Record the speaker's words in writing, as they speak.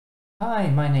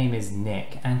Hi, my name is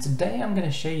Nick, and today I'm going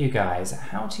to show you guys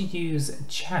how to use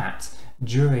chat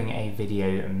during a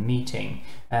video meeting.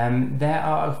 There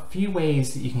are a few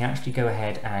ways that you can actually go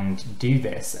ahead and do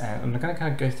this. I'm going to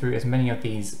kind of go through as many of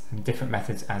these different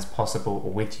methods as possible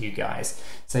with you guys.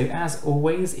 So as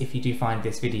always, if you do find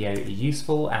this video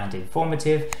useful and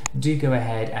informative, do go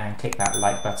ahead and click that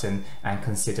like button and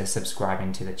consider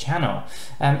subscribing to the channel.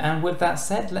 And with that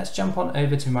said, let's jump on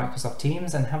over to Microsoft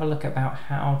Teams and have a look about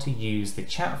how to use the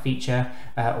chat feature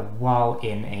while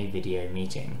in a video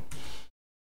meeting.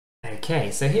 Okay,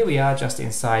 so here we are just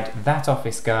inside That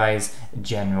Office Guy's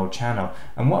general channel,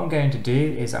 and what I'm going to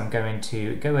do is I'm going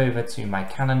to go over to my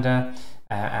calendar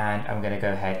and I'm going to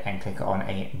go ahead and click on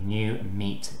a new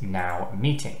Meet Now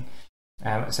meeting.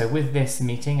 So with this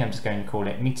meeting, I'm just going to call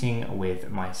it Meeting with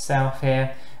Myself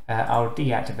here. I'll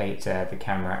deactivate the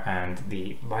camera and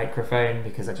the microphone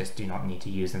because I just do not need to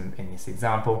use them in this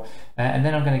example, and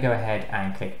then I'm going to go ahead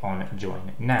and click on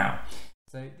Join Now.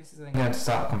 So this is then going to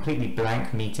start a completely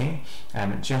blank meeting,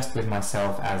 just with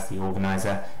myself as the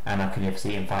organizer, and I can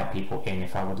obviously invite people in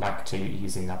if I would like to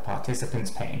using the participants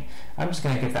pane. I'm just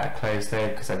going to give that a close though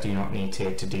because I do not need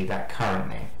to do that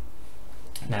currently.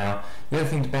 Now, the other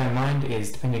thing to bear in mind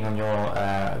is, depending on your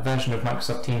version of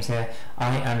Microsoft Teams here,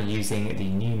 I am using the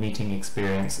new meeting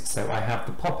experience, so I have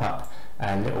the pop-up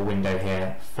little window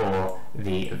here for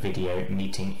the video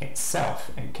meeting itself.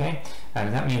 Okay,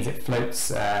 and that means it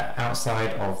floats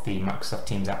outside of the Microsoft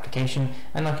Teams application,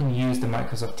 and I can use the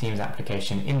Microsoft Teams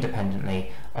application independently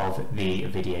of the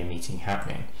video meeting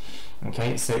happening.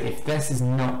 Okay, so if this is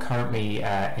not currently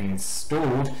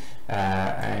installed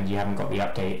and you haven't got the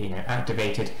update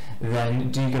activated, then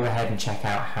do go ahead and check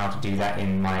out how to do that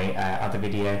in my other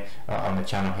video on the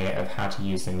channel here of how to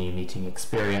use the new meeting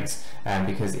experience,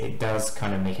 because it does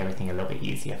kind of make everything a little bit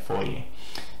easier for you.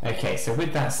 Okay, so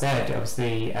with that said,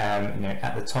 obviously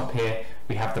at the top here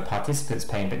we have the participants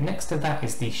pane, but next to that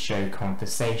is the show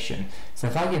conversation. So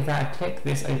if I give that a click,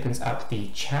 this opens up the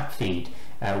chat feed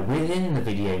within the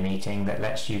video meeting that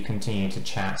lets you continue to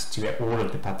chat to all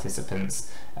of the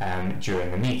participants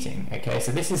during the meeting. Okay,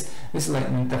 so this is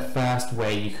like the first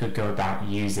way you could go about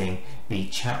using the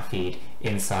chat feed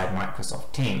inside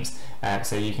Microsoft Teams.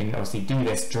 So you can obviously do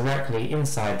this directly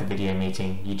inside the video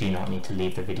meeting. You do not need to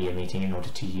leave the video meeting in order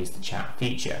to use the chat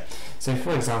feature. So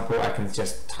for example, I can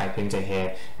just type into here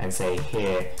and say,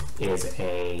 here is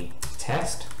a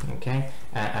test, okay,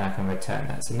 and I can return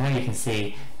that. So now you can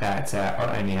see that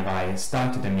not only have I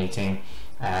started a meeting,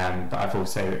 but I've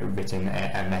also written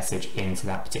a message into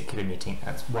that particular meeting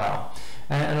as well.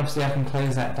 And obviously I can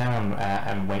close that down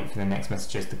and wait for the next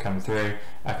messages to come through.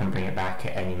 I can bring it back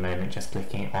at any moment just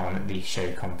clicking on the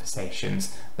Show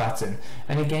Conversations button.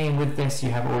 And again, with this you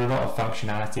have a lot of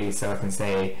functionality, so I can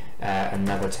say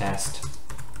another test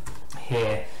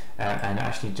here, and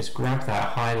actually just grab that,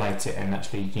 highlight it, and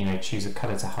actually choose a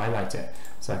color to highlight it.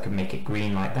 So I can make it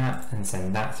green like that and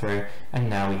send that through, and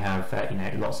now we have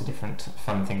lots of different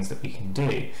fun things that we can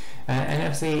do. And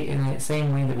obviously in the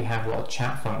same way that we have a lot of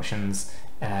chat functions,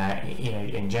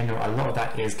 in general, a lot of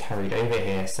that is carried over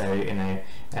here. So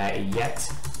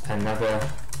yet another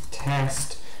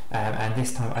test, and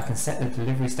this time I can set the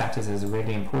delivery status as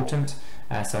really important,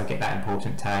 so I get that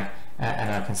important tag,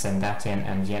 and I can send that in,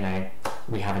 and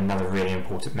we have another really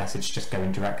important message just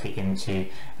going directly into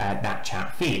that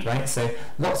chat feed, right? So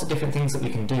lots of different things that we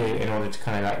can do in order to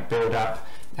kind of like build up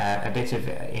a bit of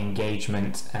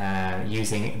engagement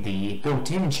using the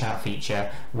built-in chat feature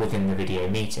within the video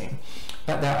meeting.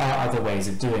 But there are other ways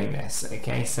of doing this.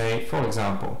 Okay, so for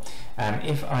example,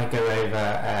 if I go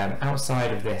over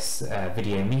outside of this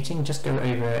video meeting, just go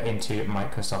over into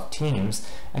Microsoft Teams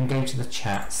and go to the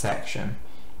chat section.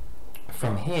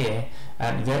 From here,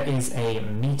 there is a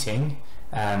meeting,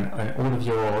 and all of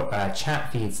your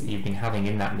chat feeds that you've been having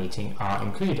in that meeting are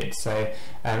included. So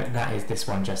that is this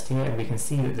one just here, and we can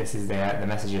see that this is the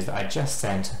messages that I just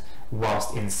sent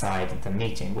whilst inside the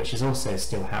meeting, which is also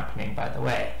still happening, by the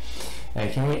way.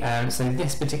 Okay, so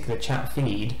this particular chat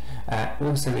feed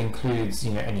also includes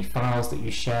any files that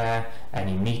you share,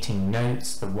 any meeting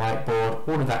notes, the whiteboard,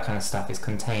 all of that kind of stuff is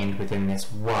contained within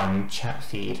this one chat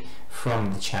feed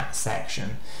from the chat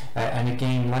section. And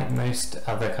again, like most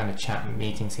other kind of chat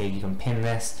meetings here, you can pin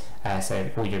this, so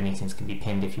all your meetings can be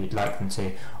pinned if you would like them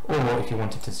to, or if you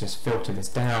wanted to just filter this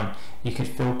down, you could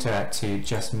filter to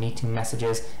just meeting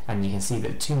messages, and you can see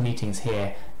that 2 meetings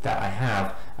here that I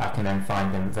have, I can then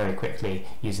find them very quickly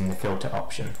using the filter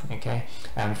option. Okay,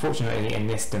 unfortunately in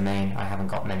this domain I haven't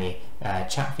got many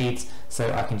chat feeds,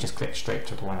 so I can just click straight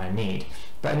to the one I need.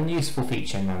 but a useful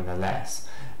feature nonetheless.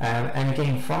 And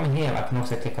again, from here I can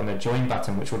also click on the join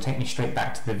button, which will take me straight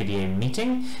back to the video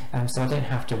meeting, so I don't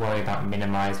have to worry about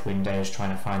minimized windows trying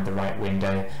to find the right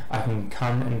window. I can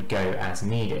come and go as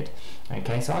needed.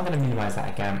 Okay, so I'm going to minimize that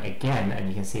again, and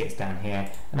you can see it's down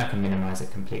here, and I can minimize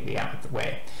it completely out of the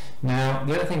way. Now,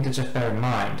 the other thing to just bear in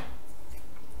mind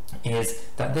is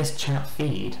that this chat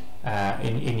feed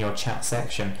in your chat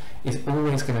section is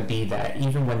always going to be there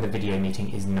even when the video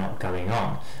meeting is not going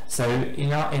on. So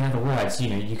in other words,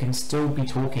 you can still be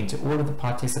talking to all of the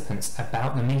participants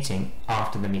about the meeting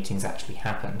after the meeting's actually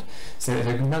happened. So it's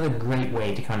another great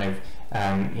way to kind of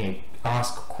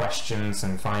ask questions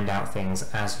and find out things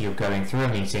as you're going through a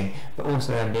meeting, but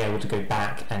also then be able to go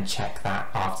back and check that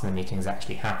after the meeting's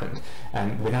actually happened,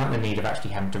 without the need of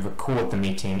actually having to record the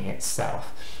meeting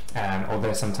itself.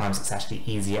 Although sometimes it's actually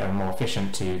easier and more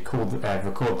efficient to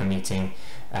record the meeting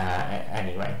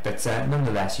anyway. But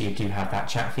nonetheless, you do have that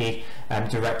chat feed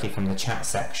directly from the chat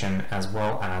section as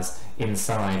well as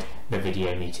inside the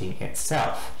video meeting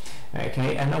itself.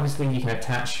 Okay, and obviously you can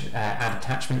add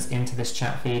attachments into this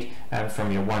chat feed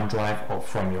from your OneDrive or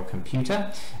from your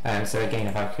computer. So again,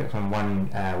 if I click on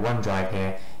OneDrive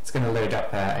here, it's going to load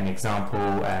up an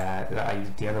example that I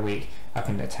did the other week. I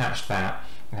can attach that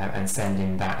and send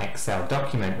in that Excel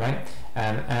document, right?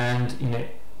 And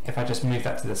if I just move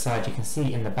that to the side, you can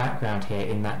see in the background here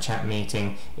in that chat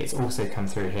meeting, it's also come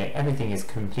through here. Everything is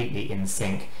completely in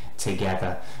sync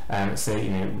together. So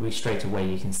we straight away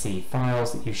you can see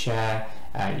files that you share,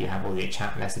 you have all your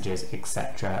chat messages,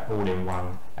 etc., all in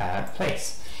one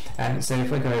place. So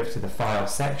if we go over to the file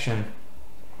section,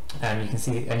 you can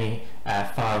see any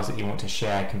files that you want to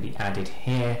share can be added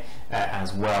here,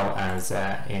 as well as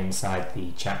inside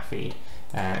the chat feed.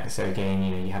 So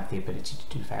again, you have the ability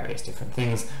to do various different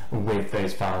things with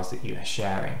those files that you are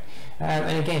sharing.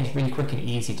 And again, it's really quick and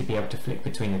easy to be able to flick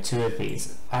between the two of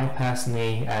these. I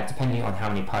personally, depending on how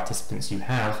many participants you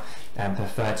have,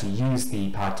 prefer to use the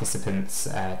participants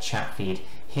chat feed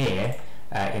here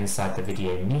inside the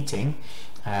video meeting.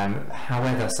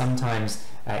 However, sometimes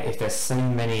if there's so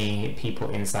many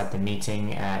people inside the meeting,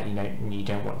 you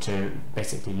don't want to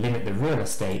basically limit the real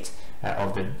estate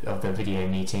of the video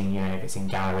meeting. If it's in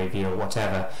gallery view or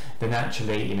whatever, then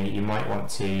actually you might want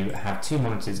to have two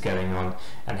monitors going on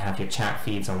and have your chat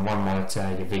feeds on one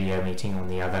monitor, your video meeting on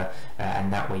the other,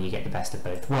 and that way you get the best of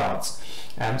both worlds.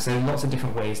 So lots of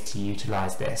different ways to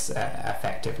utilize this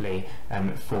effectively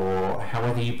for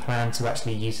however you plan to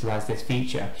actually utilize this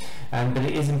feature. But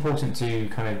it is important to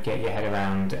kind of get your head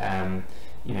around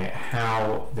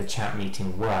how the chat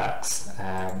meeting works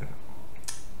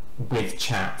with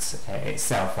chat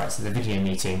itself, right? So the video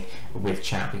meeting with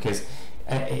chat, because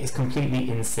it's completely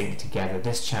in sync together.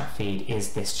 This chat feed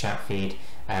is this chat feed.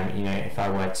 If I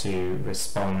were to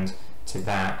respond to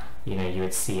that, you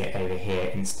would see it over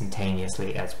here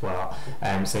instantaneously as well.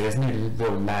 So there's no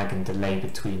real lag and delay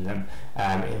between them.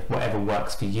 Whatever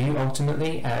works for you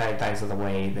ultimately, those are the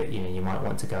way that you might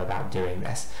want to go about doing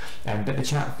this. But the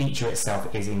chat feature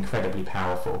itself is incredibly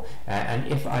powerful.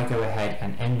 And if I go ahead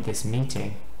and end this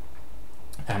meeting,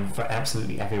 for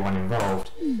absolutely everyone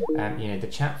involved, the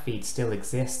chat feed still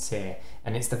exists here,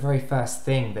 and it's the very first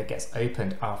thing that gets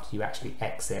opened after you actually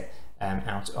exit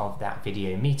out of that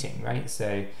video meeting, right?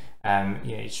 So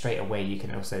straight away you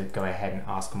can also go ahead and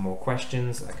ask more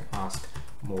questions. I can ask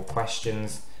more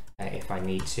questions if I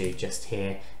need to just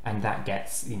here, and that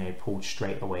gets pulled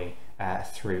straight away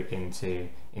through into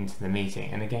the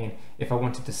meeting. And again, if I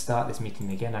wanted to start this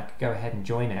meeting again, I could go ahead and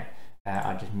join it.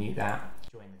 I'll just mute that,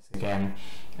 join this again,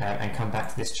 and come back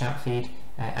to this chat feed,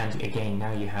 and again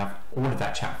now you have all of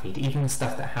that chat feed, even the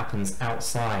stuff that happens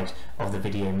outside of the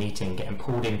video meeting getting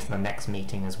pulled into the next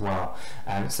meeting as well.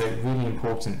 So really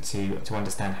important to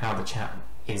understand how the chat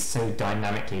is so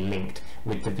dynamically linked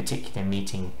with the particular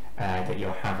meeting that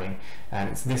you're having.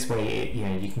 So this way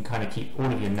you can kind of keep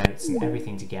all of your notes and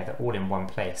everything together all in one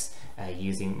place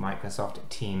using Microsoft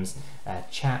Teams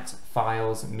chat,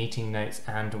 files, meeting notes,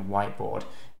 and whiteboard.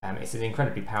 It's an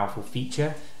incredibly powerful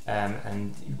feature,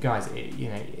 and guys,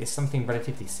 it's something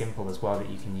relatively simple as well that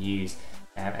you can use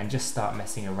and just start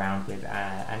messing around with,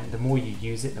 and the more you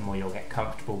use it, the more you'll get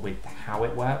comfortable with how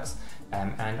it works,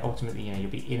 and ultimately you'll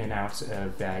be in and out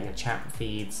of your chat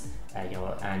feeds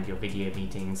and your video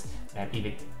meetings,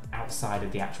 even outside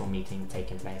of the actual meeting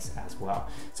taking place as well.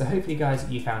 So hopefully guys,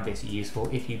 you found this useful.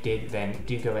 If you did, then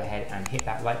do go ahead and hit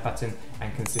that like button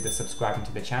and consider subscribing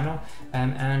to the channel,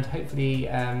 and hopefully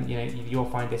you'll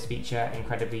find this feature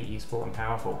incredibly useful and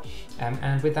powerful.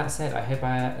 And with that said, I hope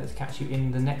I catch you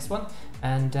in the next one,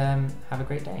 and have a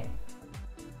great day.